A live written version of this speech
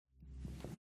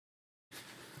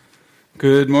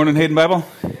Good morning, Hayden Bible.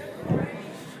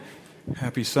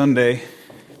 Happy Sunday.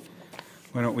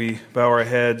 Why don't we bow our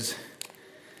heads?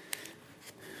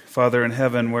 Father in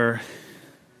heaven, we're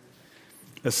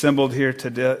assembled here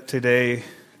today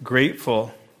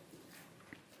grateful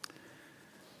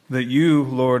that you,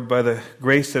 Lord, by the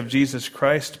grace of Jesus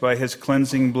Christ, by his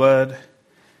cleansing blood,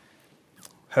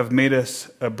 have made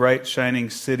us a bright, shining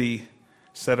city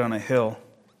set on a hill.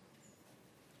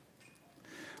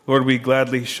 Lord, we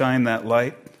gladly shine that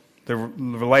light, the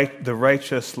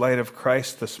righteous light of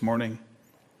Christ this morning.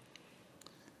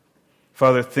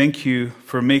 Father, thank you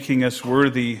for making us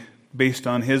worthy based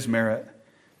on his merit.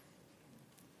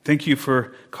 Thank you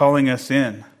for calling us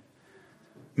in,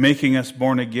 making us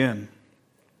born again,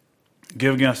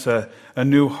 giving us a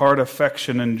new heart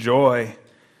affection and joy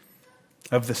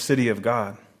of the city of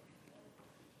God.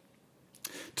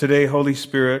 Today, Holy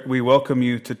Spirit, we welcome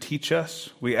you to teach us.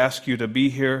 We ask you to be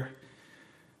here,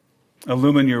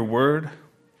 illumine your word,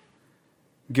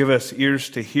 give us ears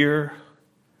to hear,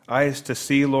 eyes to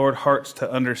see, Lord, hearts to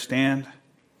understand.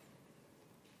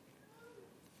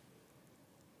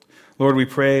 Lord, we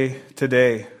pray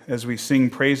today as we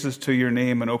sing praises to your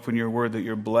name and open your word that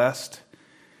you're blessed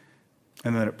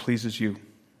and that it pleases you.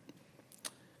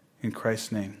 In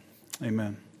Christ's name,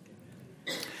 amen.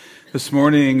 This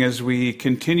morning, as we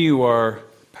continue our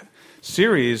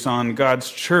series on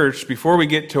God's church, before we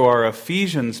get to our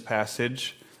Ephesians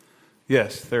passage,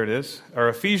 yes, there it is, our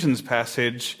Ephesians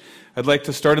passage, I'd like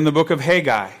to start in the book of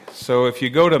Haggai. So if you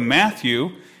go to Matthew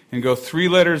and go 3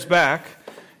 letters back,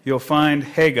 you'll find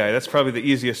Haggai. That's probably the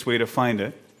easiest way to find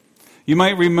it. You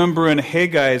might remember in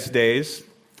Haggai's days,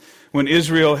 when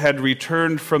Israel had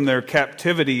returned from their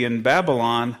captivity in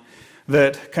Babylon,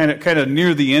 that kind of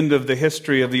near the end of the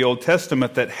history of the Old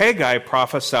Testament, that Haggai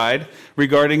prophesied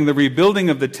regarding the rebuilding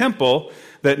of the temple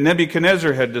that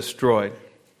Nebuchadnezzar had destroyed.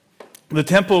 The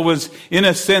temple was, in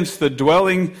a sense, the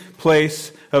dwelling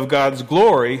place of God's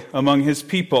glory among his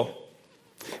people.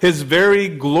 His very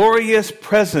glorious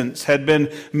presence had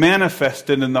been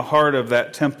manifested in the heart of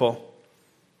that temple.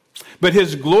 But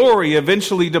his glory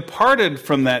eventually departed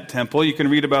from that temple. You can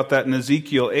read about that in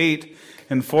Ezekiel 8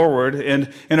 and forward. And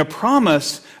a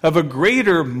promise of a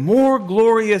greater, more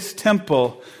glorious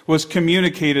temple was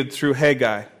communicated through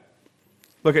Haggai.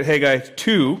 Look at Haggai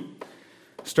 2,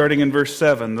 starting in verse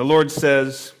 7. The Lord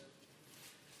says,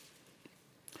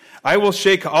 "I will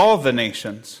shake all the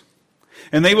nations,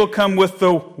 and they will come with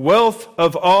the wealth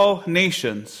of all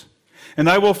nations. And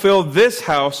I will fill this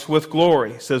house with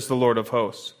glory, says the Lord of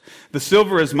hosts. The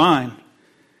silver is mine,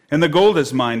 and the gold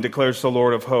is mine, declares the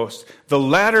Lord of hosts. The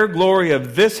latter glory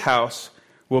of this house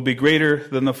will be greater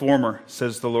than the former,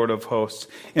 says the Lord of hosts.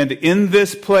 And in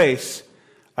this place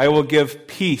I will give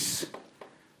peace,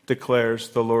 declares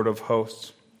the Lord of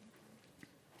hosts."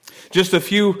 Just a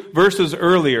few verses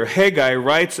earlier, Haggai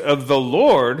writes of the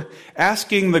Lord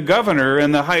asking the governor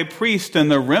and the high priest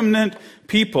and the remnant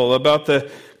people about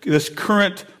this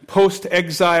current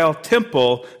post-exile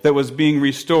temple that was being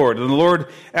restored. And the Lord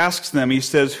asks them, he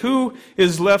says, "Who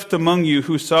is left among you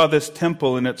who saw this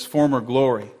temple in its former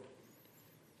glory?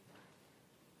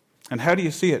 And how do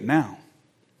you see it now?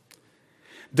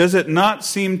 Does it not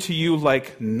seem to you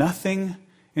like nothing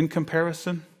in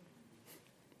comparison?"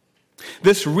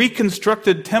 This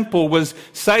reconstructed temple was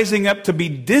sizing up to be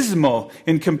dismal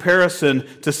in comparison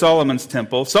to Solomon's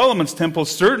temple. Solomon's temple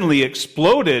certainly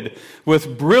exploded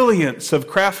with brilliance of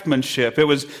craftsmanship. It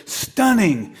was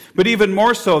stunning, but even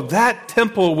more so, that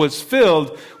temple was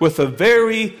filled with the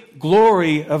very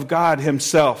glory of God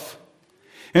himself.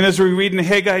 And as we read in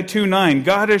Haggai 2:9,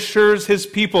 God assures his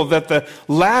people that the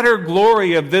latter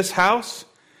glory of this house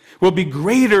will be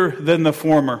greater than the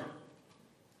former.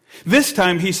 This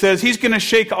time, he says, he's going to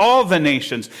shake all the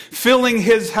nations, filling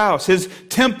his house, his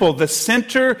temple, the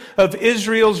center of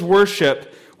Israel's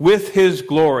worship, with his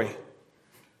glory.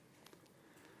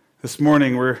 This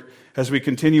morning, as we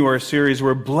continue our series,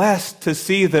 we're blessed to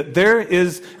see that there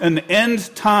is an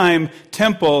end-time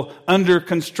temple under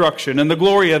construction. And the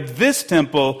glory of this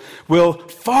temple will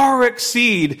far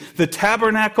exceed the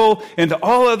tabernacle and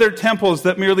all other temples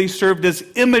that merely served as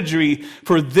imagery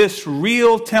for this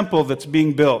real temple that's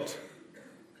being built.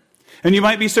 And you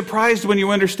might be surprised when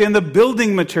you understand the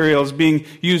building materials being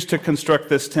used to construct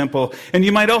this temple. And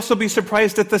you might also be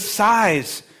surprised at the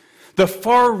size, the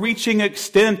far-reaching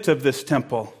extent of this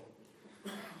temple.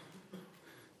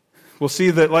 We'll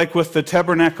see that, like with the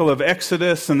tabernacle of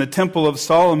Exodus and the temple of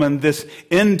Solomon, this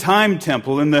end-time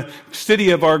temple in the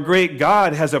city of our great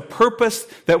God has a purpose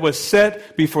that was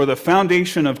set before the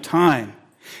foundation of time.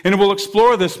 And we'll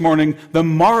explore this morning the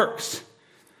marks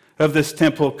of this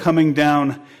temple coming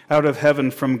down out of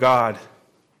heaven from God.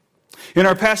 In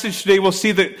our passage today, we'll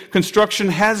see that construction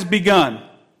has begun.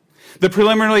 The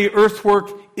preliminary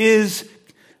earthwork is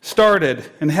started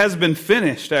and has been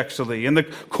finished, actually, and the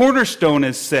cornerstone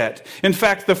is set. In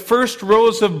fact, the first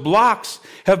rows of blocks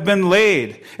have been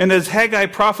laid. And as Haggai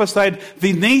prophesied,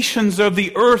 the nations of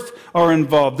the earth are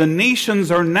involved. The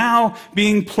nations are now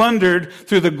being plundered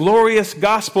through the glorious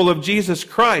gospel of Jesus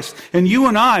Christ. And you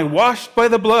and I, washed by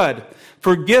the blood,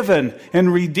 forgiven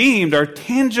and redeemed, are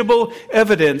tangible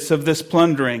evidence of this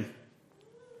plundering.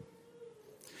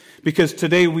 Because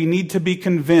today we need to be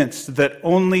convinced that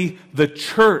only the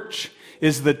church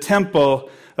is the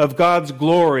temple of God's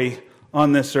glory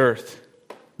on this earth.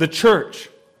 The church,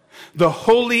 the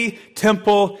holy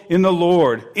temple in the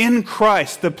Lord, in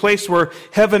Christ, the place where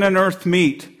heaven and earth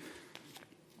meet.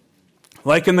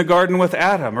 Like in the garden with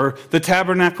Adam, or the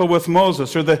tabernacle with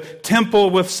Moses, or the temple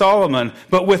with Solomon,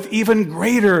 but with even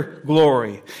greater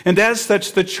glory. And as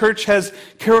such, the church has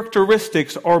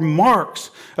characteristics or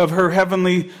marks of her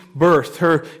heavenly birth,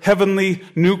 her heavenly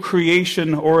new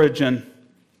creation origin.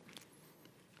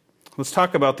 Let's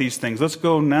talk about these things. Let's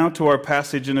go now to our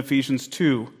passage in Ephesians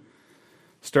 2,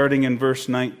 starting in verse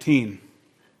 19.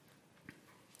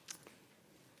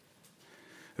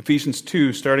 Ephesians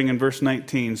 2, starting in verse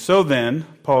 19. So then,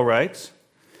 Paul writes,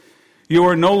 you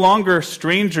are no longer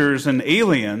strangers and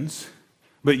aliens,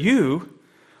 but you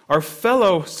are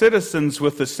fellow citizens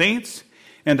with the saints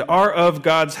and are of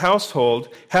God's household,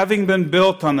 having been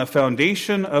built on the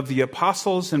foundation of the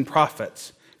apostles and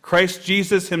prophets, Christ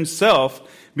Jesus himself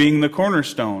being the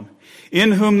cornerstone,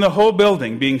 in whom the whole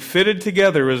building, being fitted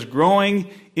together, is growing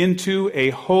into a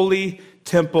holy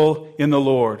temple in the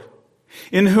Lord,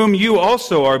 in whom you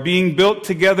also are being built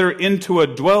together into a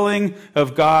dwelling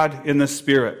of God in the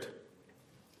Spirit.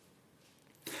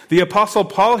 The Apostle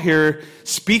Paul here,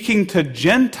 speaking to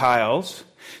Gentiles,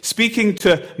 speaking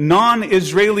to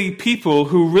non-Israeli people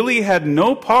who really had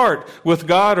no part with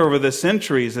God over the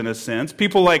centuries, in a sense,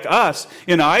 people like us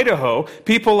in Idaho,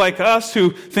 people like us who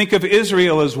think of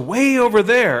Israel as way over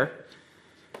there.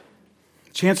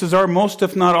 Chances are most,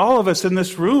 if not all of us in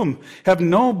this room have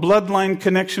no bloodline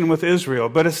connection with Israel.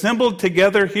 But assembled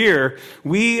together here,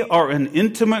 we are an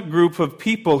intimate group of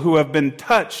people who have been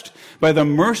touched by the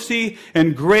mercy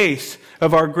and grace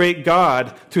of our great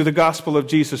God through the gospel of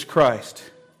Jesus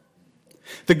Christ.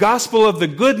 The gospel of the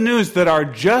good news that our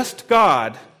just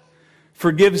God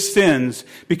forgives sins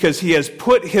because he has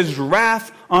put his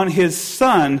wrath on his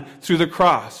Son through the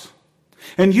cross.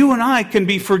 And you and I can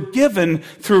be forgiven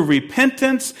through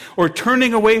repentance or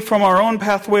turning away from our own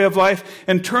pathway of life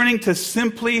and turning to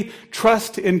simply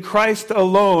trust in Christ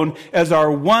alone as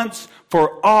our once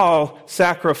for all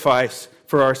sacrifice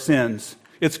for our sins.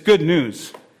 It's good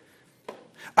news.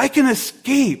 We can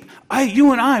escape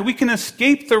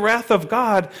the wrath of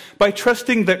God by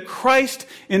trusting that Christ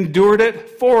endured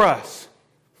it for us.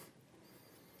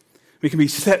 We can be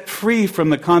set free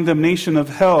from the condemnation of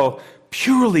hell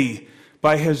purely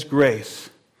by his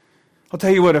grace. I'll tell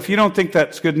you what, if you don't think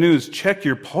that's good news, check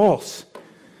your pulse.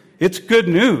 It's good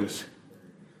news.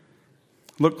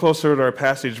 Look closer at our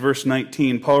passage, verse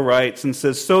 19. Paul writes and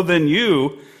says, so then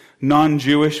you,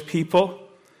 non-Jewish people,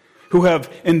 who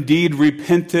have indeed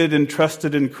repented and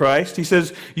trusted in Christ, he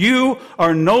says, you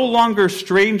are no longer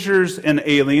strangers and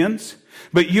aliens,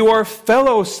 but you are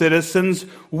fellow citizens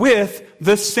with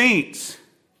the saints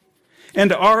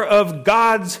and are of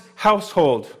God's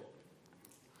household.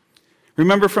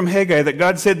 Remember from Haggai that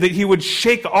God said that he would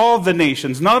shake all the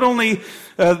nations, not only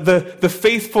the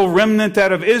faithful remnant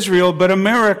out of Israel, but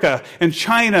America and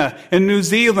China and New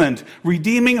Zealand,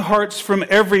 redeeming hearts from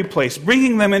every place,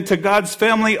 bringing them into God's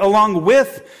family along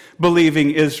with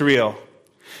believing Israel.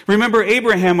 Remember,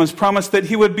 Abraham was promised that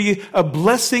he would be a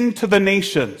blessing to the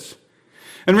nations.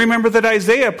 And remember that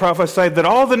Isaiah prophesied that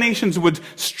all the nations would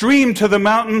stream to the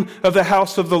mountain of the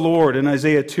house of the Lord in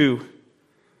Isaiah 2.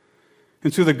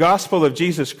 And through the gospel of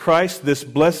Jesus Christ, this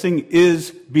blessing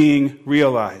is being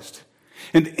realized.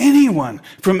 And anyone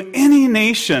from any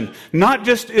nation, not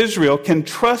just Israel, can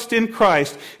trust in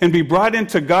Christ and be brought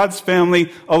into God's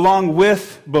family along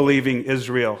with believing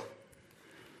Israel.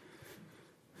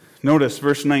 Notice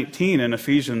verse 19 in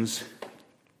Ephesians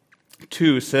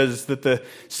 2 says that the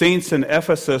saints in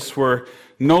Ephesus were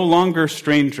no longer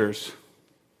strangers,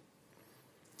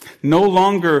 no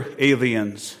longer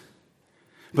aliens.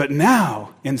 But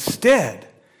now, instead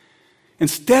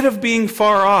of being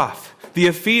far off, the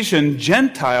Ephesian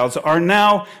Gentiles are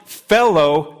now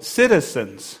fellow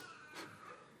citizens.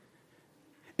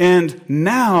 And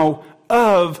now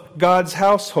of God's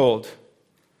household.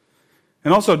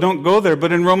 And also, don't go there,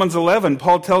 but in Romans 11,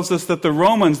 Paul tells us that the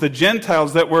Romans, the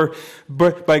Gentiles that were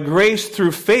by grace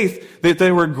through faith, that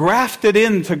they were grafted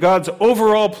into God's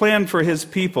overall plan for his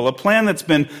people, a plan that's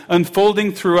been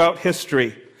unfolding throughout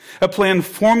history, a plan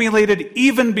formulated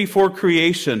even before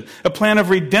creation, a plan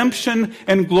of redemption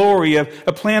and glory, a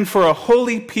plan for a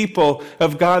holy people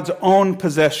of God's own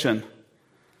possession.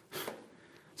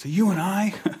 So you and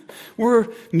I, we're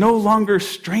no longer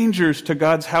strangers to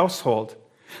God's household.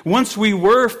 Once we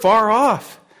were far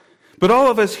off, but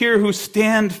all of us here who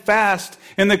stand fast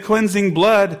in the cleansing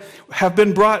blood have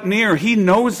been brought near. He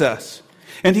knows us,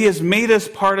 and he has made us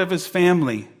part of his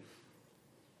family.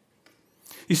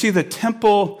 You see, the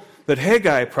temple that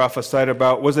Haggai prophesied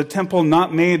about was a temple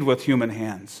not made with human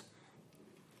hands.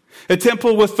 A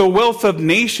temple with the wealth of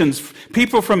nations,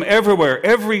 people from everywhere,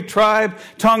 every tribe,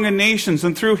 tongue, and nations.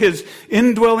 And through his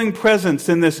indwelling presence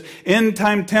in this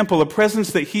end-time temple, a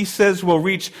presence that he says will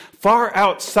reach far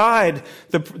outside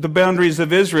the boundaries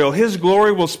of Israel, his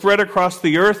glory will spread across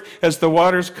the earth as the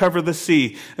waters cover the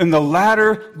sea. And the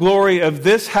latter glory of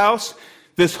this house,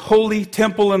 this holy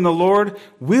temple in the Lord,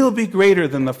 will be greater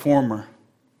than the former.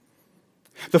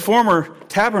 The former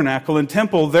tabernacle and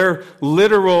temple, their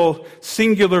literal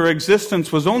singular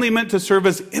existence was only meant to serve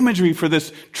as imagery for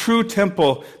this true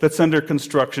temple that's under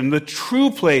construction, the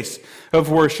true place of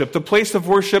worship, the place of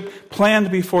worship planned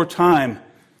before time.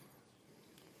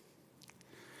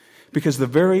 Because the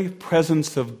very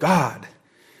presence of God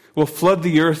will flood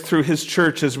the earth through his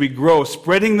church as we grow,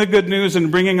 spreading the good news and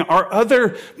bringing our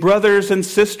other brothers and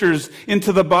sisters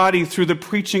into the body through the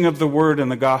preaching of the word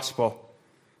and the gospel.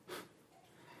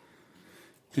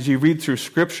 As you read through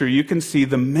Scripture, you can see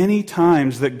the many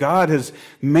times that God has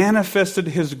manifested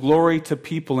his glory to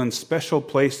people in special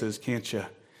places, can't you?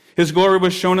 His glory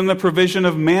was shown in the provision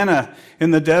of manna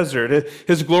in the desert.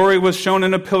 His glory was shown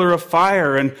in a pillar of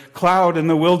fire and cloud in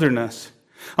the wilderness.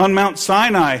 On Mount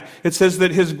Sinai, it says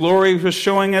that his glory was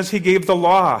showing as he gave the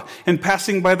law and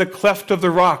passing by the cleft of the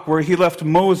rock where he hid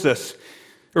Moses.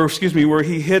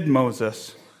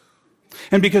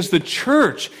 And because the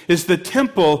church is the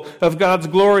temple of God's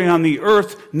glory on the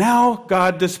earth, now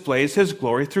God displays his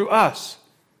glory through us.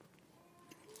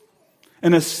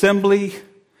 An assembly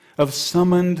of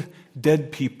summoned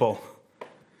dead people.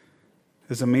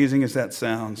 As amazing as that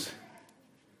sounds.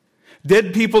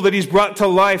 Dead people that he's brought to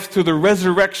life through the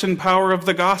resurrection power of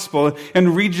the gospel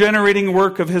and regenerating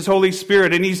work of his Holy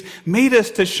Spirit. And he's made us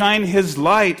to shine his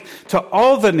light to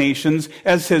all the nations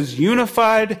as his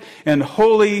unified and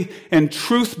holy and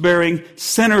truth-bearing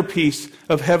centerpiece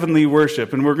of heavenly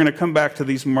worship. And we're going to come back to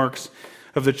these marks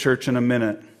of the church in a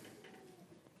minute.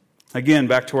 Again,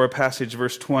 back to our passage,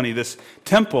 verse 20. This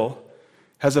temple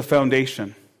has a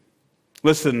foundation.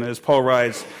 Listen, as Paul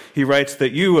writes, he writes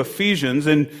that you, Ephesians,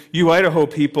 and you, Idaho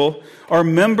people, are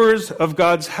members of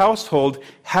God's household,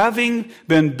 having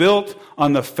been built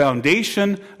on the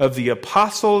foundation of the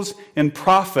apostles and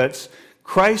prophets,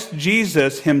 Christ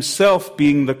Jesus himself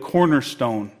being the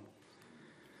cornerstone.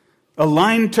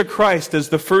 Aligned to Christ as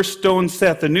the first stone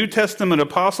set, the New Testament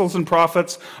apostles and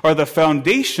prophets are the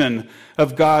foundation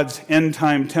of God's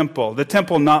end-time temple, the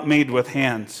temple not made with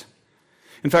hands.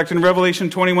 In fact, in Revelation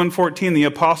 21:14, the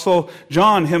Apostle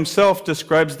John himself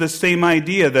describes this same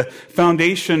idea, the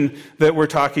foundation that we're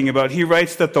talking about. He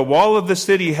writes that the wall of the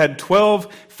city had 12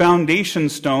 foundation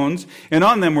stones, and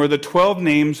on them were the 12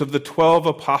 names of the 12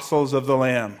 apostles of the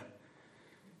Lamb.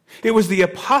 It was the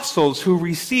apostles who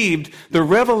received the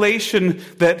revelation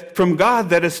that from God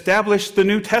that established the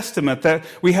New Testament that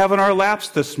we have in our laps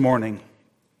this morning.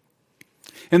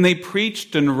 And they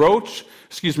preached and wrote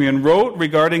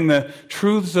regarding the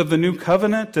truths of the new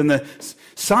covenant, and the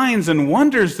signs and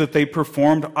wonders that they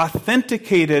performed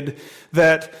authenticated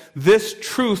that this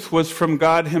truth was from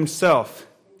God himself.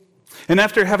 And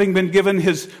after having been given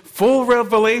his full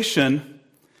revelation,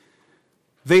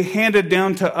 they handed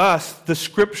down to us the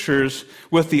scriptures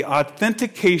with the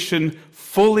authentication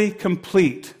fully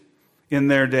complete in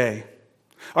their day.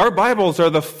 Our Bibles are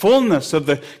the fullness of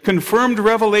the confirmed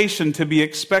revelation to be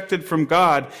expected from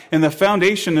God, and the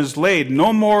foundation is laid.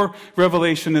 No more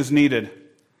revelation is needed.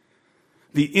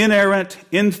 The inerrant,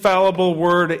 infallible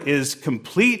Word is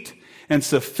complete and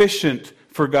sufficient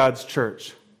for God's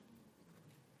church.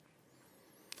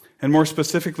 And more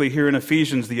specifically here in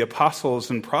Ephesians, the apostles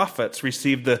and prophets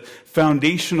received the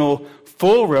foundational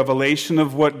full revelation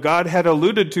of what God had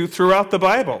alluded to throughout the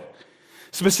Bible.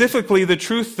 Specifically, the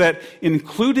truth that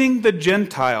including the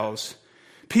Gentiles,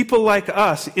 people like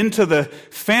us, into the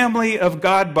family of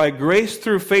God by grace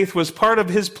through faith was part of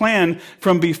his plan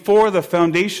from before the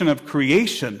foundation of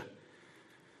creation.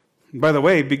 By the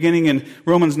way, beginning in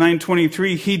Romans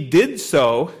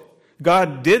 9:23,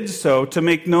 God did so to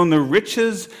make known the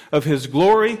riches of his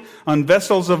glory on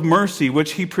vessels of mercy,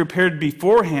 which he prepared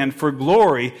beforehand for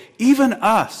glory, even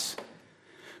us,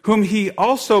 whom he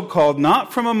also called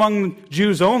not from among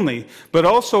Jews only, but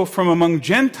also from among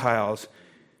Gentiles.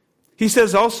 He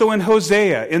says also in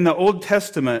Hosea, in the Old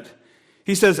Testament,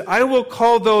 he says, I will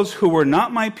call those who were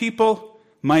not my people,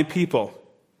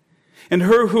 and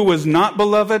her who was not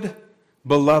beloved,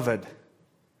 beloved.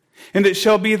 And it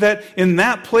shall be that in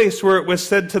that place where it was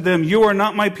said to them, you are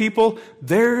not my people,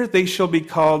 there they shall be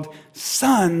called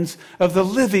sons of the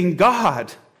living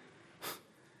God.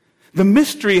 The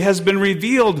mystery has been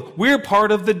revealed. We're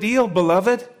part of the deal,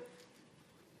 beloved.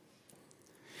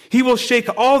 He will shake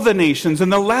all the nations,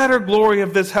 and the latter glory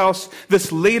of this house,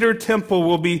 this later temple,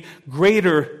 will be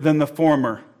greater than the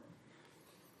former.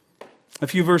 A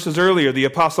few verses earlier, the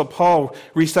Apostle Paul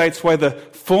recites why the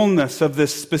fullness of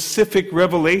this specific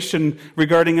revelation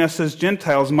regarding us as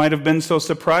Gentiles might have been so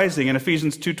surprising. In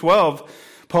Ephesians 2:12,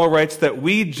 Paul writes that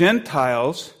we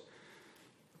Gentiles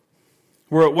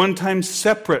were at one time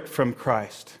separate from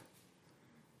Christ,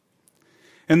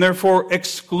 and therefore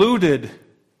excluded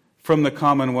from the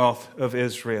commonwealth of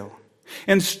Israel,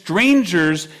 and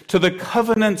strangers to the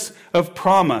covenants of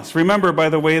promise. Remember, by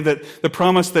the way, that the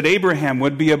promise that Abraham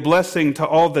would be a blessing to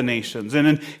all the nations. And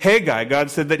in Haggai,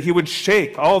 God said that he would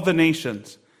shake all the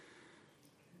nations.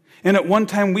 And at one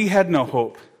time, we had no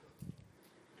hope,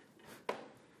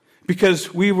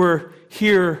 because we were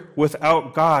here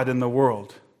without God in the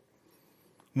world,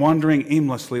 wandering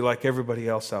aimlessly like everybody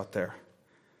else out there.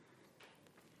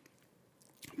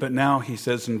 But now, he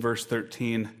says in verse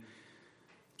 13,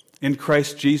 in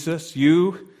Christ Jesus,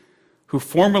 you who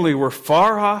formerly were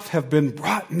far off have been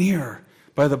brought near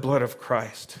by the blood of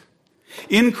Christ.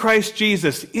 In Christ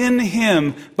Jesus, in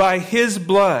him, by his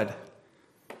blood.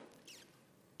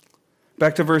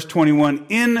 Back to verse 21,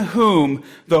 in whom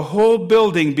the whole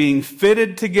building being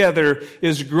fitted together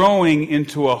is growing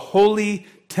into a holy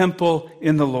temple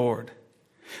in the Lord.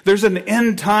 There's an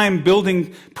end-time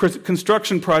building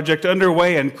construction project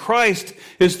underway, and Christ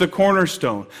is the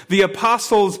cornerstone. The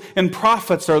apostles and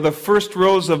prophets are the first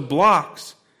rows of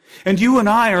blocks. And you and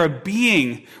I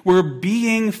we're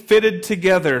being fitted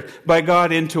together by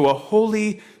God into a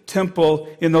holy temple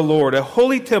in the Lord. A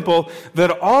holy temple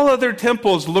that all other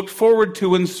temples looked forward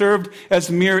to and served as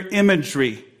mere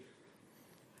imagery.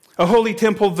 A holy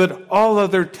temple that all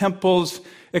other temples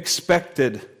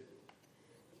expected.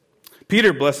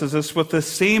 Peter blesses us with the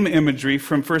same imagery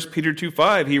from 1 Peter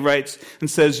 2:5. He writes and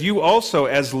says, you also,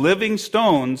 as living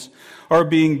stones, are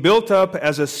being built up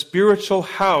as a spiritual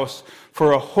house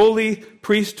for a holy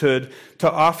priesthood to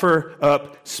offer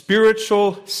up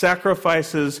spiritual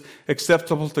sacrifices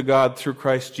acceptable to God through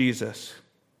Christ Jesus.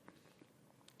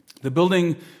 The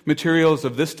building materials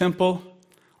of this temple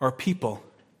are people.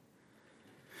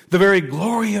 The very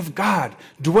glory of God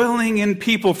dwelling in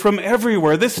people from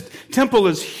everywhere. This temple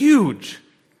is huge.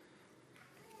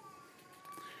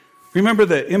 Remember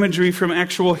the imagery from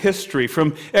actual history,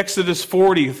 from Exodus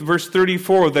 40, verse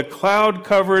 34. The cloud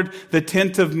covered the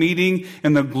tent of meeting,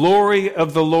 and the glory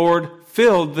of the Lord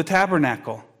filled the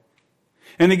tabernacle.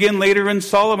 And again later in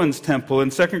Solomon's temple, in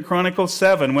 2 Chronicles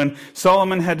 7, when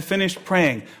Solomon had finished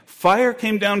praying, fire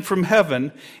came down from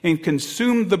heaven and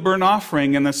consumed the burnt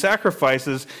offering and the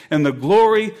sacrifices, and the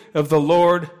glory of the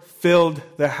Lord filled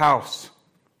the house.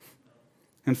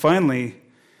 And finally,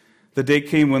 the day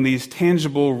came when these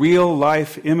tangible,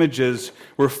 real-life images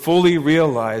were fully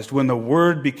realized, when the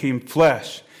Word became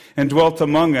flesh and dwelt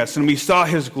among us, and we saw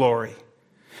his glory.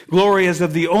 Glory as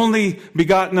of the only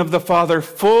begotten of the Father,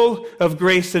 full of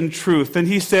grace and truth. And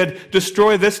he said,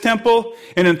 destroy this temple,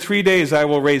 and in 3 days I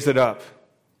will raise it up.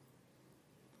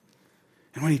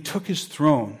 And when he took his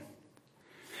throne,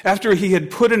 after he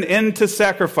had put an end to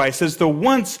sacrifice, as the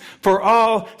once for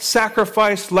all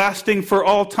sacrifice lasting for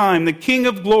all time, the King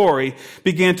of glory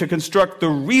began to construct the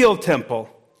real temple,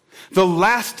 the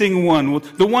lasting one,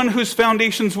 the one whose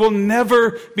foundations will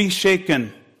never be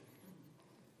shaken.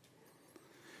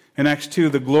 In Acts 2,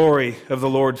 the glory of the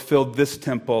Lord filled this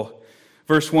temple.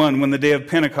 Verse 1, when the day of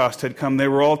Pentecost had come, they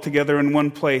were all together in one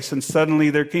place, and suddenly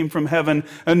there came from heaven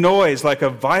a noise like a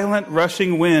violent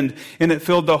rushing wind, and it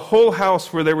filled the whole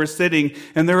house where they were sitting,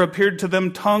 and there appeared to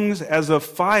them tongues as of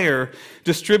fire,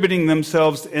 distributing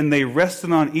themselves, and they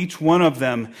rested on each one of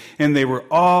them, and they were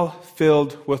all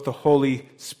filled with the Holy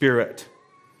Spirit.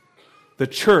 The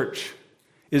church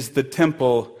is the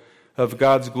temple of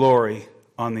God's glory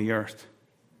on the earth.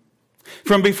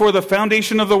 From before the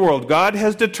foundation of the world, God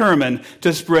has determined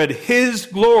to spread His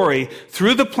glory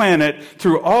through the planet,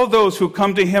 through all those who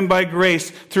come to Him by grace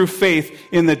through faith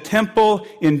in the temple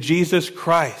in Jesus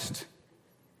Christ.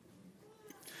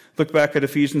 Look back at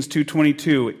Ephesians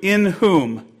 2:22.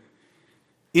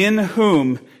 In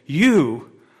whom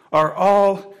you are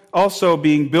all also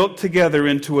being built together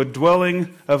into a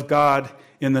dwelling of God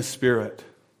in the Spirit.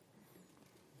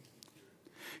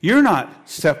 You're not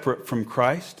separate from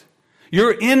Christ.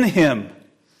 You're in Him.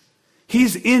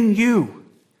 He's in you.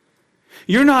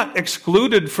 You're not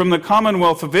excluded from the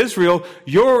commonwealth of Israel.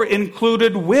 You're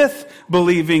included with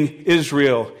believing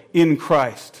Israel in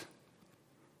Christ.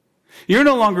 You're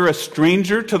no longer a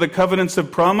stranger to the covenants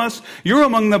of promise. You're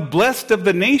among the blessed of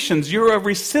the nations. You're a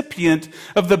recipient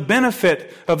of the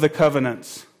benefit of the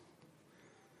covenants.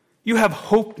 You have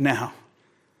hope now.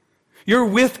 You're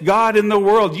with God in the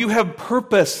world. You have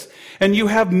purpose, and you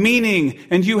have meaning,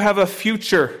 and you have a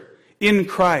future in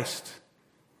Christ.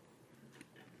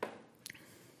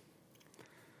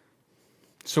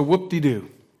 So whoop-de-doo.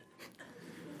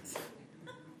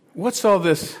 What's all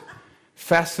this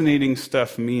fascinating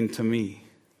stuff mean to me?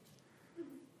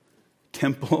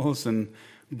 Temples and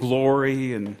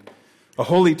glory and a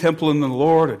holy temple in the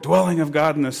Lord, a dwelling of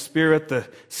God in the Spirit, the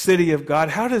city of God.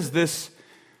 How does this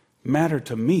matter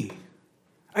to me?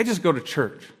 I just go to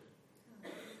church.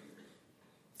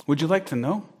 Would you like to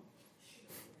know?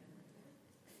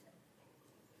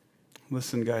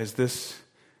 Listen, guys, this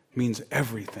means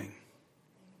everything.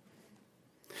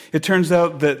 It turns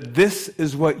out that this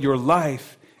is what your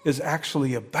life is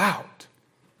actually about.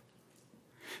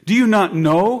 Do you not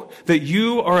know that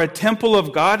you are a temple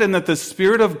of God and that the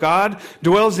Spirit of God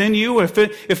dwells in you? If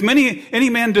any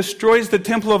man destroys the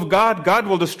temple of God, God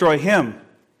will destroy him.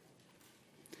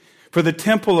 For the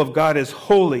temple of God is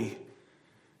holy,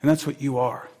 and that's what you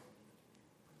are.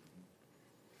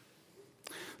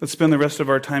 Let's spend the rest of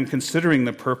our time considering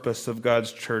the purpose of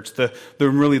God's church,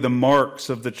 the marks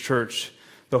of the church,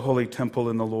 the holy temple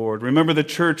in the Lord. Remember, the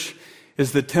church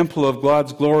is the temple of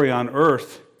God's glory on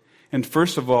earth. And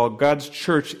first of all, God's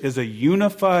church is a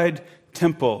unified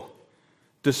temple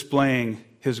displaying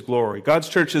His glory. God's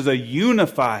church is a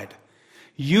unified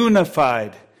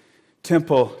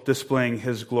temple displaying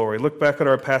His glory. Look back at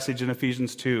our passage in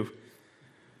Ephesians 2.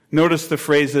 Notice the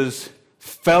phrases,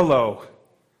 fellow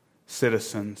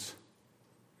citizens,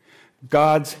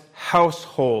 God's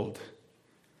household,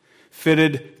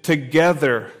 fitted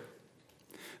together,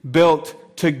 built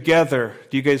together.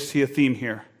 Do you guys see a theme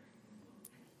here?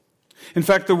 In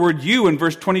fact, the word you in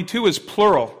verse 22 is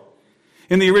plural.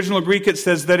 In the original Greek, it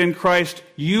says that in Christ,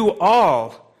 you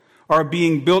all are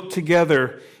being built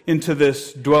together into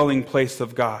this dwelling place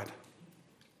of God.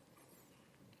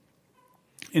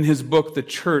 In his book, The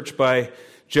Church, by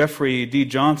Jeffrey D.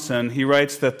 Johnson, he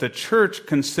writes that the church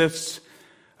consists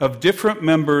of different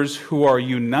members who are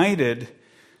united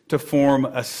to form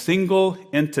a single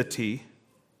entity.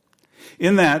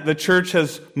 In that, the church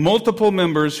has multiple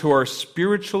members who are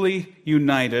spiritually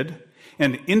united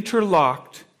and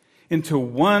interlocked into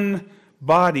one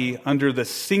body under the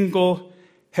single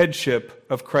headship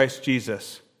of Christ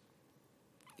Jesus.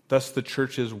 Thus, the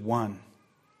church is one.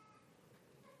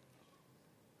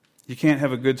 You can't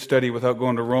have a good study without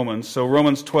going to Romans. So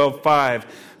Romans 12:5,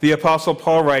 the Apostle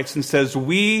Paul writes and says,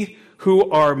 we who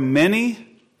are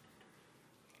many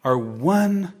are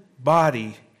one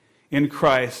body in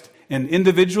Christ, and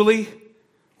individually,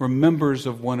 we're members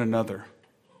of one another.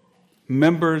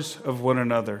 Members of one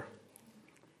another.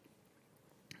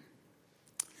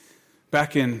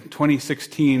 Back in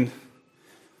 2016,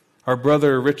 our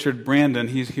brother Richard Brandon,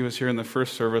 he was here in the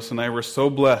first service, and I were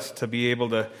so blessed to be able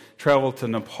to travel to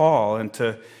Nepal and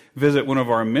to visit one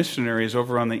of our missionaries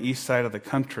over on the east side of the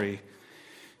country.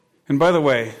 And by the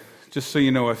way, just so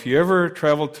you know, if you ever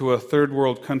travel to a third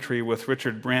world country with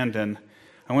Richard Brandon,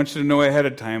 I want you to know ahead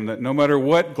of time that no matter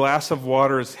what glass of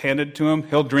water is handed to him,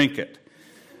 he'll drink it.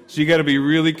 So you got to be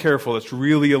really careful. It's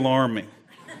really alarming.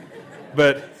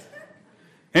 But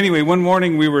anyway, one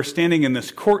morning we were standing in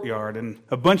this courtyard, and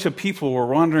a bunch of people were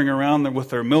wandering around there with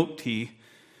their milk tea,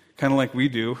 kind of like we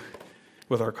do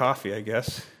with our coffee, I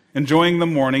guess, enjoying the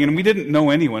morning, and we didn't know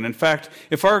anyone. In fact,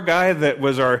 if our guy that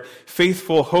was our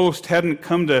faithful host hadn't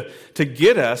come to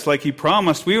get us like he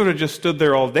promised, we would have just stood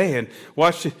there all day and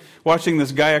watching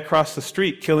this guy across the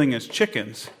street killing his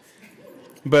chickens.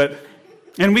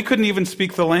 And we couldn't even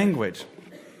speak the language.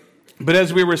 But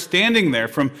as we were standing there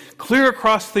from clear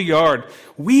across the yard,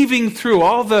 weaving through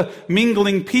all the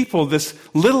mingling people, this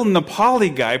little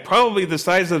Nepali guy, probably the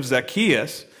size of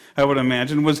Zacchaeus, I would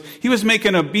imagine, he was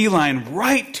making a beeline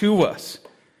right to us.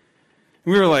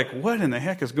 And we were like, what in the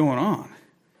heck is going on?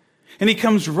 And he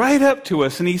comes right up to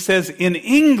us and he says in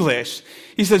English,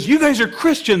 he says, "You guys are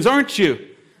Christians, aren't you?"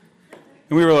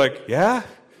 And we were like, "Yeah."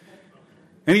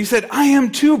 And he said, "I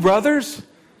am too, brothers."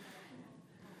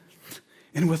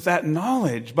 And with that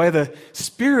knowledge, by the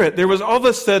Spirit, there was all of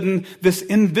a sudden this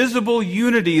invisible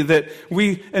unity that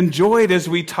we enjoyed as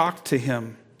we talked to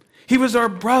him. He was our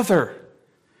brother.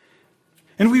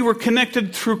 And we were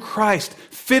connected through Christ,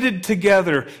 fitted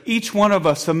together, each one of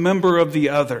us a member of the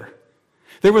other.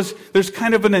 There's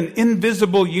kind of an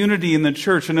invisible unity in the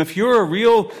church. And if you're a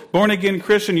real born-again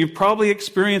Christian, you've probably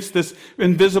experienced this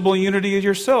invisible unity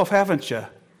yourself, haven't you?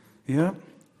 Yeah.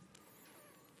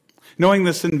 Knowing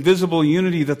this invisible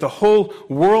unity that the whole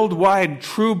worldwide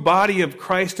true body of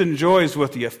Christ enjoys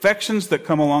with the affections that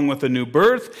come along with the new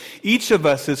birth, each of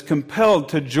us is compelled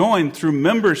to join through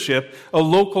membership a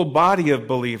local body of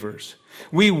believers.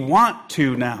 We want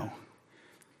to now.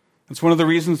 It's one of the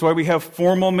reasons why we have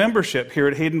formal membership here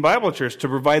at Hayden Bible Church, to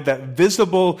provide that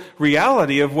visible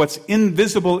reality of what's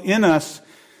invisible in us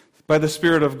by the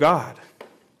Spirit of God.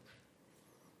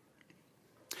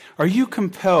 Are you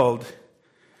compelled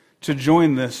to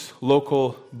join this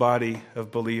local body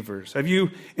of believers? Have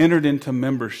you entered into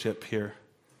membership here?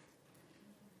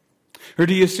 Or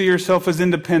do you see yourself as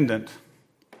independent,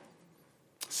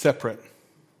 separate?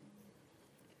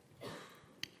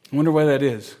 I wonder why that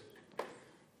is.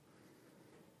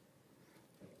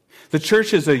 The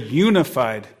church is a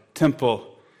unified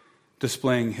temple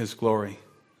displaying His glory.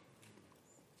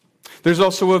 There's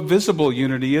also a visible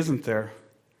unity, isn't there?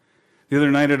 The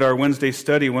other night at our Wednesday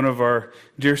study, one of our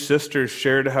dear sisters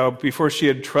shared how before she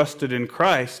had trusted in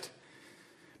Christ,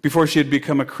 before she had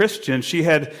become a Christian, she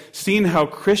had seen how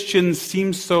Christians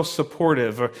seem so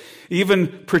supportive, or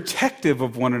even protective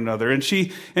of one another. And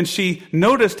she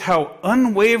noticed how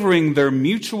unwavering their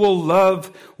mutual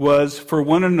love was for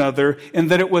one another, and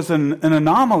that it was an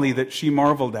anomaly that she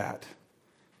marveled at.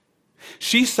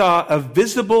 She saw a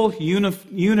visible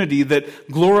unity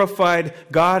that glorified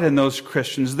God in those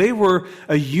Christians. They were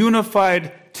a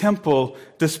unified temple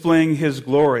displaying His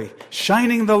glory,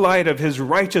 shining the light of His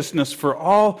righteousness for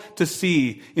all to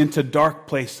see into dark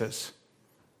places.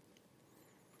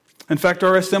 In fact,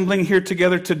 our assembling here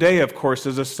together today, of course,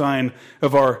 is a sign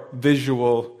of our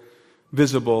visible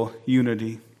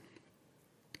unity.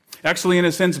 Actually, in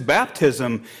a sense,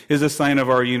 baptism is a sign of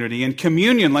our unity. And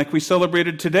communion, like we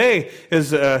celebrated today,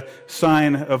 is a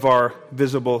sign of our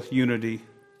visible unity.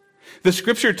 The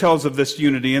Scripture tells of this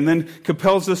unity and then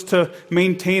compels us to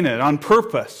maintain it on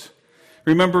purpose.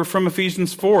 Remember from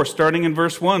Ephesians 4, starting in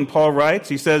verse 1, Paul writes,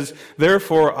 he says,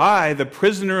 "Therefore I, the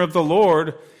prisoner of the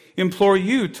Lord, implore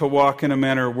you to walk in a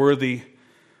manner worthy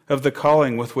of the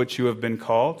calling with which you have been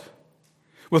called,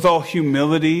 with all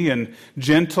humility and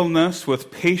gentleness,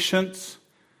 with patience,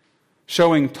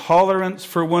 showing tolerance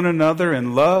for one another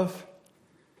in love,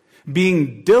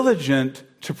 being diligent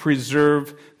to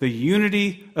preserve the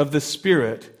unity of the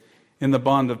Spirit in the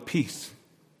bond of peace."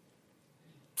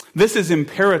 This is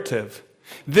imperative.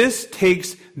 This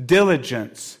takes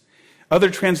diligence. Other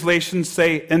translations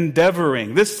say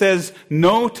endeavoring. This says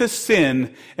no to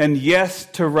sin and yes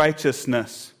to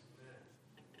righteousness.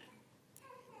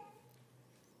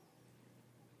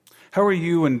 How are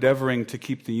you endeavoring to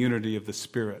keep the unity of the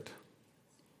Spirit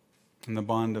and the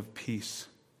bond of peace?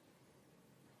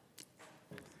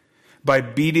 By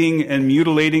beating and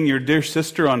mutilating your dear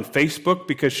sister on Facebook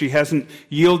because she hasn't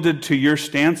yielded to your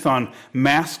stance on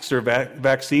masks or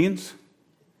vaccines?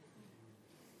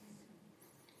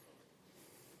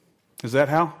 Is that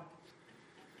how?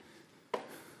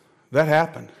 That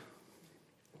happened.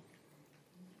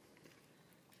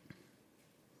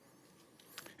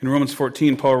 In Romans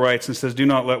 14, Paul writes and says, "Do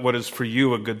not let what is for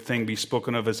you a good thing be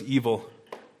spoken of as evil.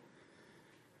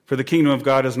 For the kingdom of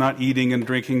God is not eating and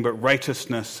drinking, but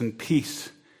righteousness and peace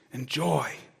and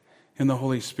joy in the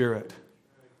Holy Spirit."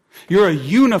 You're a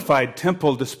unified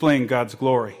temple displaying God's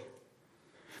glory.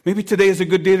 Maybe today is a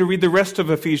good day to read the rest of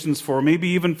Ephesians 4, maybe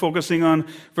even focusing on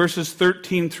verses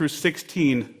 13 through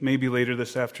 16, maybe later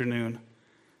this afternoon.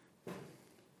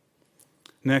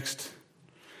 Next,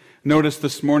 notice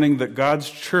this morning that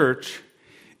God's church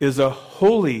is a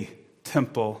holy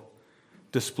temple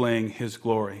displaying His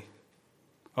glory.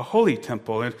 A holy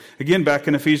temple. And again, back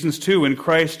in Ephesians 2, in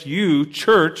Christ you,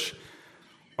 church,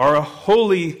 are a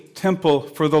holy temple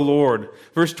for the Lord.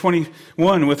 Verse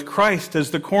 21, with Christ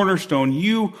as the cornerstone,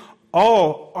 you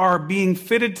all are being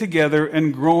fitted together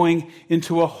and growing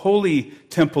into a holy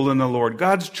temple in the Lord.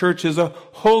 God's church is a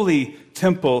holy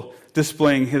temple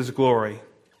displaying His glory.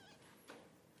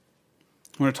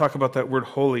 I want to talk about that word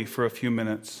holy for a few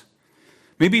minutes.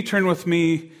 Maybe turn with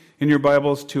me in your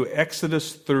Bibles to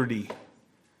Exodus 30.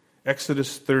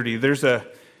 Exodus 30. There's a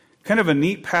kind of a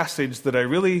neat passage that I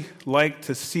really like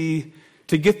to see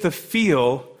to get the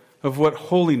feel of what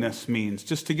holiness means,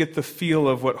 just to get the feel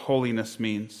of what holiness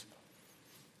means.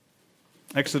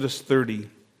 Exodus 30.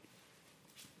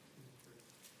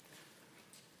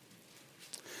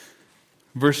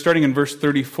 Starting in verse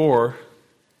 34,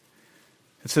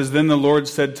 it says, "Then the Lord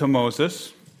said to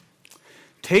Moses,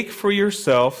 'Take for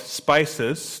yourself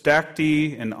spices,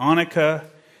 stacte and onycha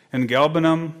and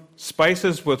galbanum,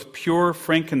 spices with pure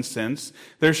frankincense.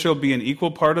 There shall be an equal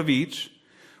part of each.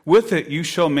 With it you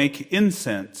shall make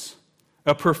incense,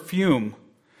 a perfume,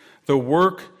 the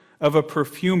work of a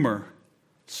perfumer,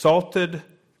 salted,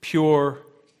 pure,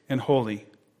 and holy.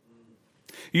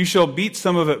 You shall beat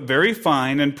some of it very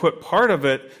fine and put part of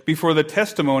it before the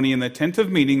testimony in the tent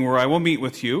of meeting where I will meet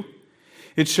with you.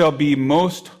 It shall be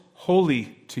most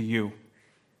holy to you.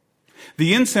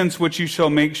 The incense which you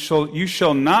shall make, you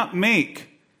shall not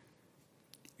make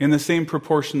in the same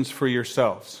proportions for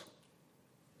yourselves.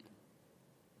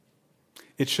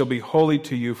 It shall be holy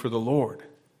to you for the Lord.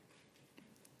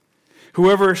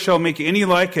 Whoever shall make any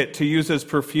like it to use as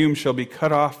perfume shall be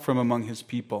cut off from among his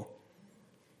people.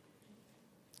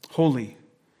 Holy,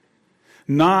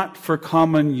 not for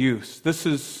common use. This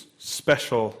is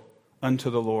special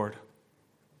unto the Lord.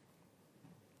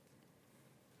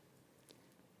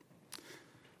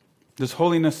 Does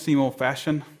holiness seem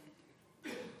old-fashioned?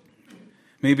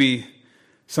 Maybe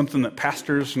something that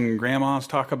pastors and grandmas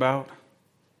talk about?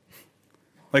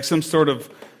 Like some sort of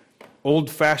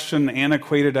old-fashioned,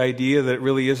 antiquated idea that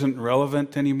really isn't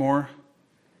relevant anymore?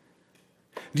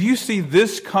 Do you see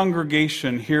this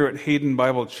congregation here at Hayden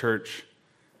Bible Church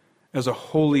as a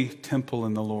holy temple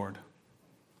in the Lord?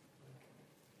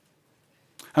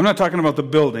 I'm not talking about the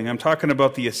building. I'm talking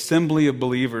about the assembly of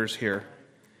believers here.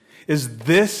 Is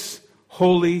this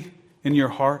holy in your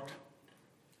heart?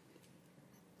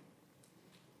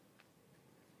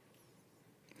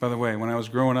 By the way, when I was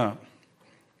growing up,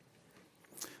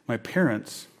 my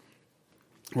parents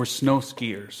were snow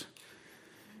skiers.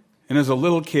 And as a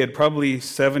little kid, probably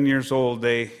 7 years old,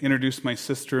 they introduced my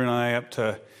sister and I up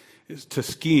to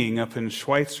skiing up in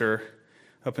Schweitzer,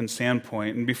 up in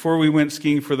Sandpoint. And before we went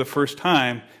skiing for the first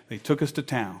time, they took us to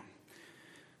town.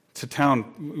 To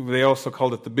town, they also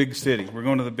called it the big city. We're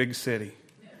going to the big city.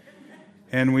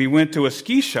 And we went to a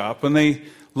ski shop, and they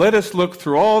let us look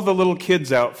through all the little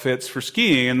kids' outfits for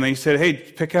skiing, and they said, "Hey,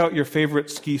 pick out your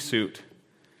favorite ski suit."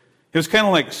 It was kind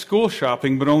of like school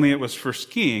shopping, but only it was for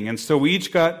skiing. And so we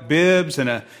each got bibs and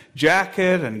a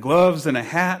jacket and gloves and a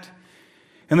hat.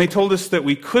 And they told us that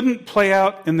we couldn't play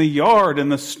out in the yard in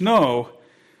the snow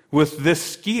with this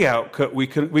ski outfit. We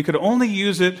could only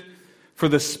use it for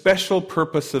the special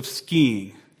purpose of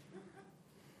skiing.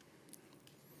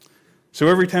 So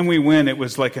every time we went, it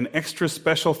was like an extra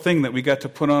special thing that we got to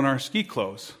put on our ski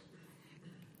clothes.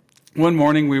 One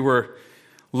morning we were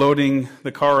loading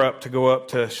the car up to go up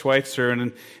to Schweitzer,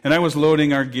 and I was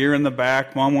loading our gear in the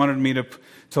back. Mom wanted me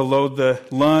to load the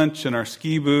lunch and our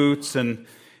ski boots and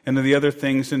the other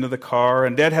things into the car,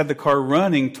 and Dad had the car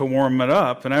running to warm it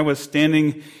up, and I was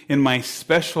standing in my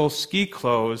special ski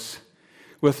clothes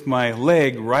with my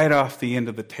leg right off the end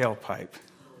of the tailpipe.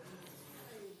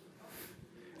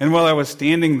 And while I was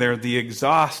standing there, the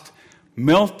exhaust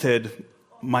melted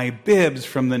my bibs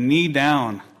from the knee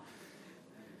down.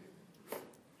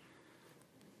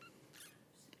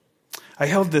 I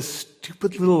held this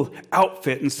stupid little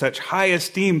outfit in such high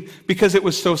esteem because it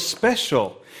was so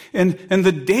special. And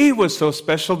the day was so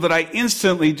special that I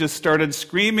instantly just started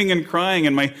screaming and crying,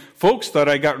 and my folks thought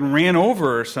I got ran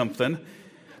over or something.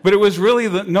 But it was really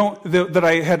that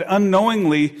I had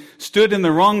unknowingly stood in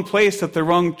the wrong place at the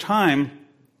wrong time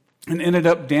and ended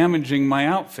up damaging my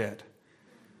outfit.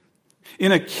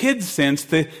 In a kid's sense,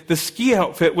 the ski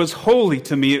outfit was holy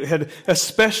to me. It had a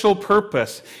special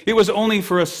purpose. It was only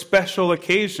for a special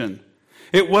occasion.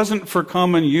 It wasn't for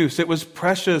common use. It was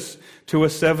precious to a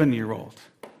 7-year-old.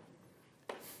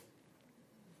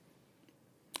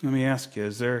 Let me ask you,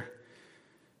 is there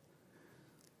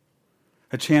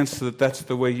a chance that that's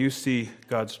the way you see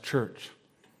God's church?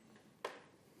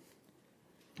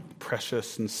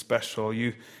 Precious and special.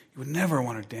 You would never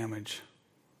want to damage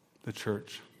the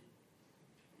church.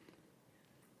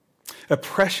 A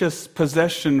precious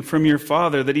possession from your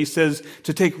Father that He says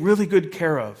to take really good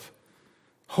care of.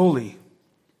 Holy.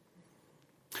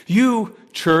 You,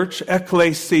 church,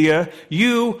 ecclesia,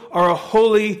 you are a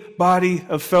holy body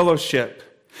of fellowship.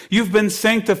 You've been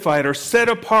sanctified or set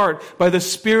apart by the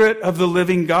Spirit of the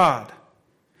living God.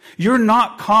 You're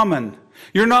not common.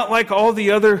 You're not like all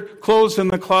the other clothes in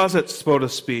the closet, so to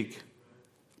speak.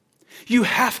 You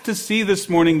have to see this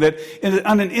morning that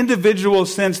on an individual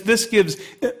sense, this gives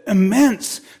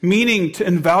immense meaning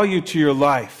and value to your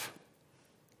life.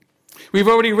 We've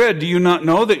already read, do you not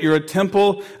know that you're a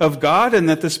temple of God and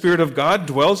that the Spirit of God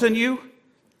dwells in you?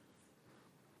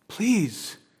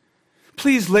 Please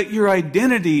let your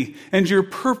identity and your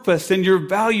purpose and your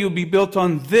value be built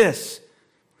on this,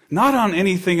 not on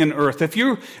anything in earth. If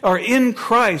you are in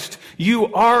Christ,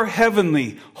 you are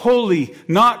heavenly, holy,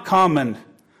 not common.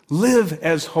 Live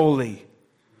as holy,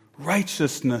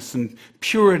 righteousness and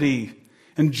purity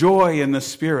and joy in the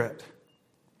Spirit.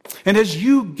 And as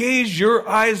you gaze your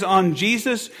eyes on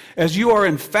Jesus, as you are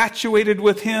infatuated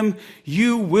with him,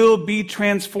 you will be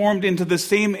transformed into the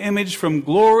same image from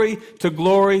glory to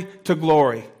glory to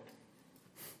glory.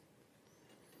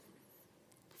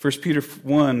 1 Peter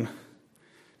 1,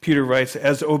 Peter writes,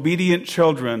 as obedient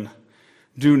children,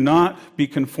 do not be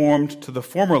conformed to the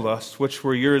former lusts which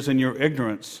were yours in your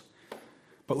ignorance.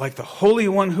 But like the Holy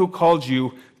One who called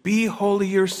you, be holy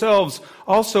yourselves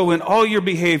also in all your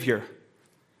behavior.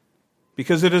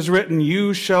 Because it is written,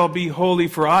 you shall be holy,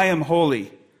 for I am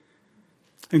holy.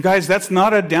 And guys, that's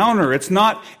not a downer. It's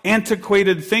not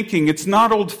antiquated thinking. It's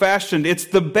not old-fashioned. It's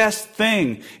the best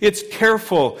thing. It's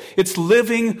careful. It's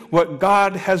living what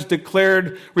God has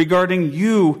declared regarding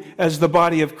you as the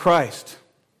body of Christ.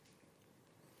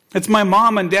 It's my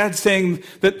mom and dad saying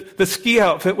that the ski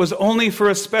outfit was only for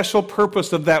a special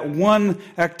purpose of that one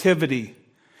activity.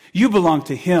 You belong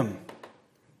to him.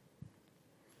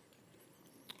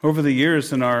 Over the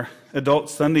years in our adult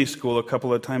Sunday school, a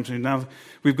couple of times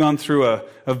we've gone through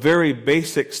a very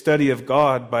basic study of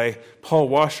God by Paul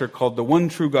Washer called The One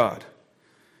True God.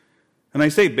 And I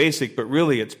say basic, but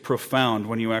really it's profound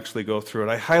when you actually go through it.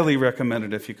 I highly recommend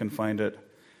it if you can find it.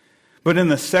 But in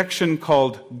the section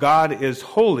called God is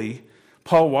Holy,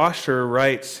 Paul Washer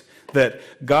writes that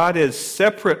God is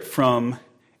separate from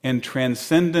and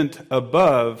transcendent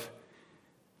above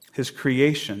his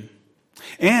creation.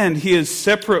 And he is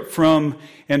separate from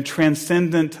and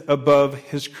transcendent above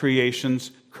his creation's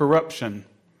corruption.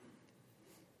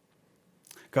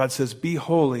 God says, be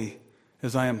holy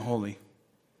as I am holy.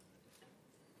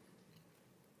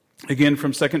 Again,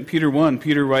 from 2 Peter 1,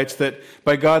 Peter writes that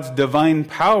by God's divine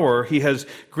power, he has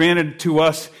granted to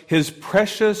us his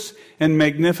precious and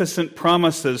magnificent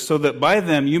promises, so that by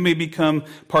them you may become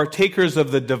partakers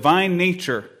of the divine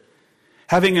nature,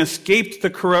 having escaped the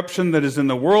corruption that is in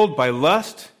the world by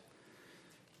lust.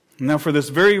 Now for this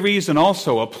very reason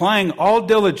also, applying all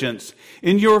diligence,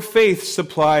 in your faith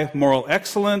supply moral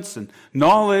excellence and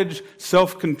knowledge,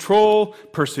 self-control,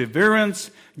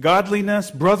 perseverance,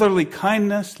 godliness, brotherly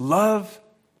kindness, love.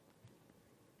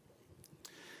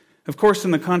 Of course,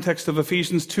 in the context of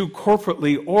Ephesians 2,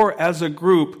 corporately or as a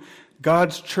group,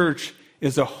 God's church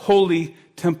is a holy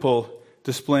temple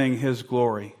displaying his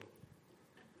glory.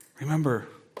 Remember,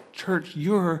 church,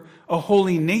 you're a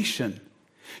holy nation.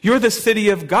 You're the city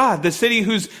of God, the city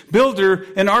whose builder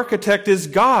and architect is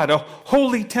God, a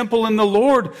holy temple in the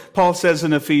Lord, Paul says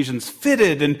in Ephesians,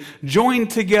 fitted and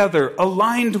joined together,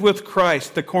 aligned with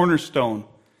Christ, the cornerstone,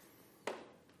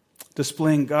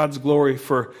 displaying God's glory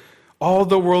for all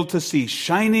the world to see,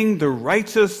 shining the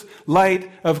righteous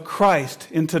light of Christ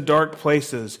into dark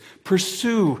places.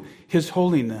 Pursue his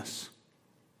holiness.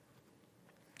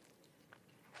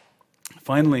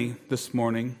 Finally, this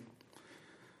morning,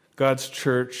 God's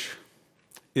church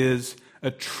is a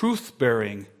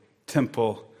truth-bearing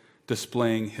temple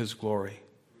displaying his glory.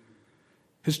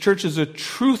 His church is a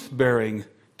truth-bearing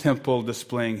temple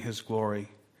displaying his glory.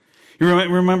 You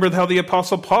remember how the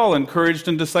Apostle Paul encouraged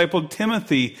and discipled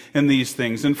Timothy in these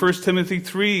things. In 1 Timothy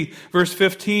 3, verse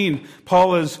 15,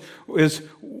 Paul is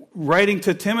writing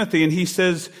to Timothy, and he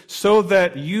says, so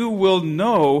that you will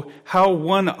know how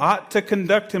one ought to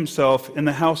conduct himself in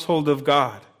the household of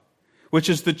God, which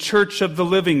is the church of the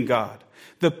living God,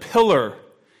 the pillar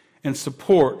and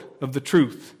support of the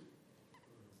truth.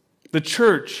 The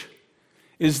church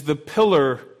is the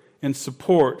pillar and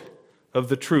support of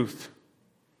the truth.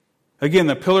 Again,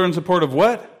 the pillar and support of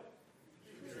what?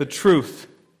 The truth.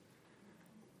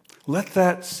 Let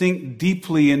that sink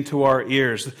deeply into our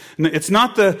ears. It's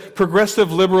not the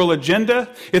progressive liberal agenda.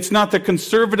 It's not the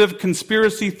conservative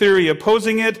conspiracy theory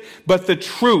opposing it, but the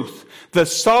truth. The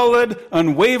solid,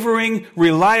 unwavering,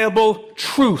 reliable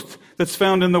truth that's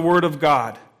found in the Word of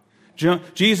God.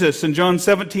 Jesus in John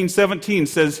 17:17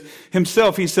 says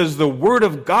himself, he says, the Word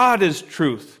of God is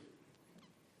truth.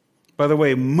 By the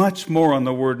way, much more on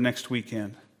the Word next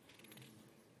weekend.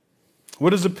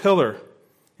 What is a pillar,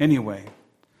 anyway?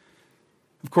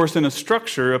 Of course, in a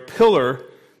structure, a pillar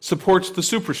supports the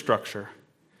superstructure.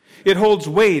 it holds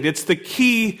weight. It's the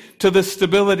key to the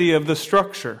stability of the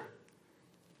structure.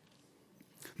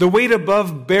 The weight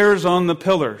above bears on the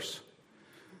pillars.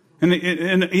 And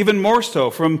even more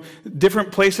so, from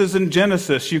different places in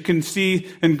Genesis, you can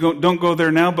see, and don't go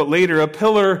there now, but later, a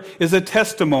pillar is a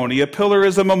testimony. A pillar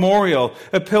is a memorial.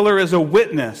 A pillar is a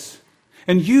witness.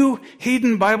 And you,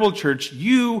 Hayden Bible Church,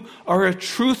 you are a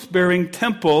truth-bearing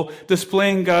temple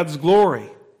displaying God's glory.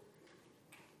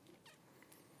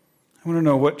 I want to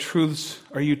know, what truths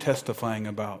are you testifying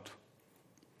about?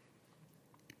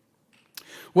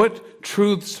 What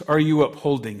truths are you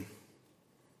upholding?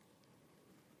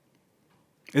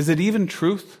 Is it even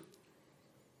truth?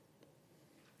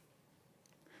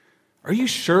 Are you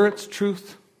sure it's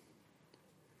truth?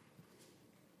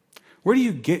 Where do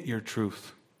you get your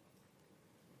truth?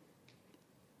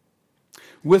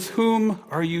 With whom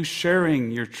are you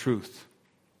sharing your truth?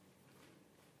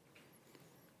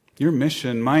 Your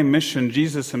mission, my mission,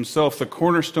 Jesus himself, the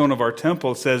cornerstone of our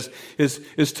temple, says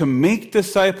is to make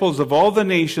disciples of all the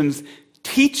nations,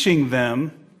 teaching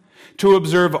them to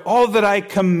observe all that I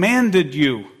commanded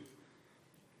you.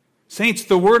 Saints,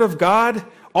 the Word of God,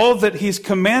 all that He's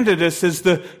commanded us is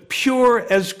the pure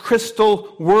as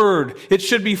crystal Word. It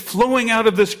should be flowing out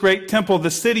of this great temple,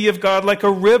 the city of God, like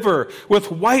a river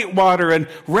with white water and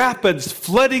rapids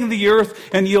flooding the earth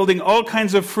and yielding all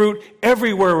kinds of fruit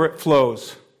everywhere it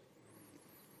flows.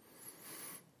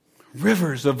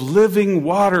 Rivers of living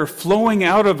water flowing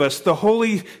out of us, the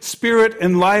Holy Spirit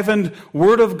enlivened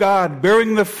Word of God,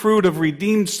 bearing the fruit of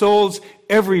redeemed souls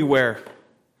everywhere.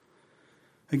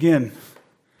 Again,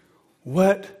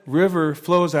 what river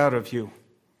flows out of you?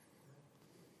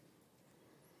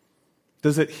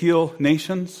 Does it heal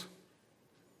nations?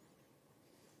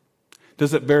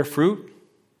 Does it bear fruit?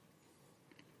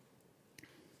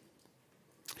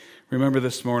 Remember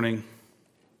this morning,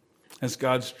 as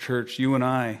God's church, you and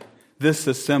I, this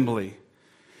assembly,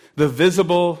 the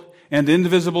visible and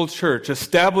invisible church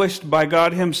established by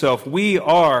God himself, we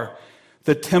are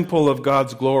the temple of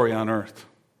God's glory on earth.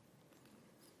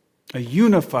 A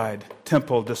unified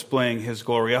temple displaying his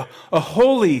glory, a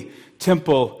holy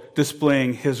temple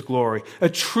displaying his glory, a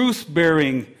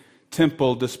truth-bearing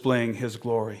temple displaying his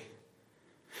glory.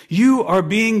 You are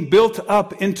being built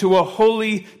up into a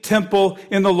holy temple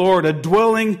in the Lord, a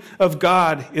dwelling of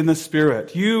God in the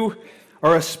Spirit. You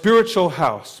are a spiritual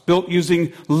house built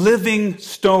using living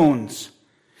stones.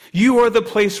 You are the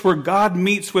place where God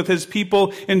meets with his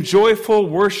people in joyful,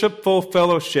 worshipful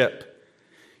fellowship.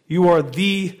 You are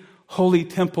the holy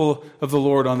temple of the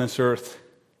Lord on this earth,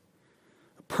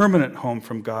 a permanent home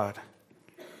from God.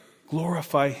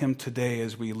 Glorify him today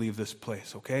as we leave this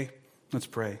place, okay? Let's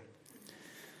pray.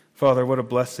 Father, what a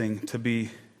blessing to be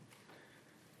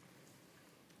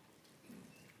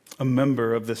a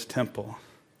member of this temple,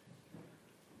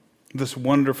 this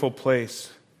wonderful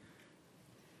place,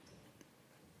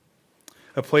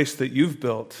 a place that you've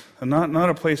built, and not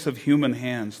a place of human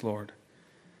hands, Lord,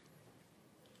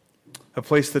 a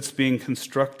place that's being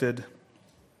constructed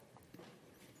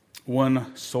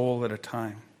one soul at a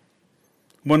time,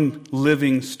 one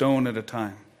living stone at a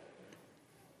time.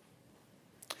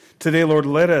 Today, Lord,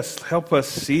 help us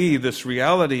see this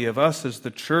reality of us as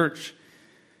the church,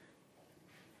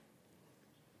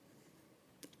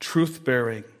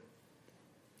 truth-bearing,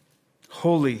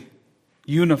 holy,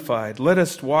 unified. Let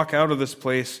us walk out of this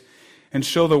place and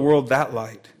show the world that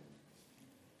light.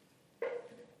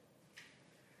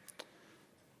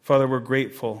 Father, we're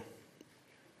grateful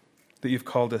that you've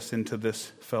called us into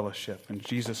this fellowship. In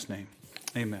Jesus' name,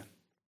 amen.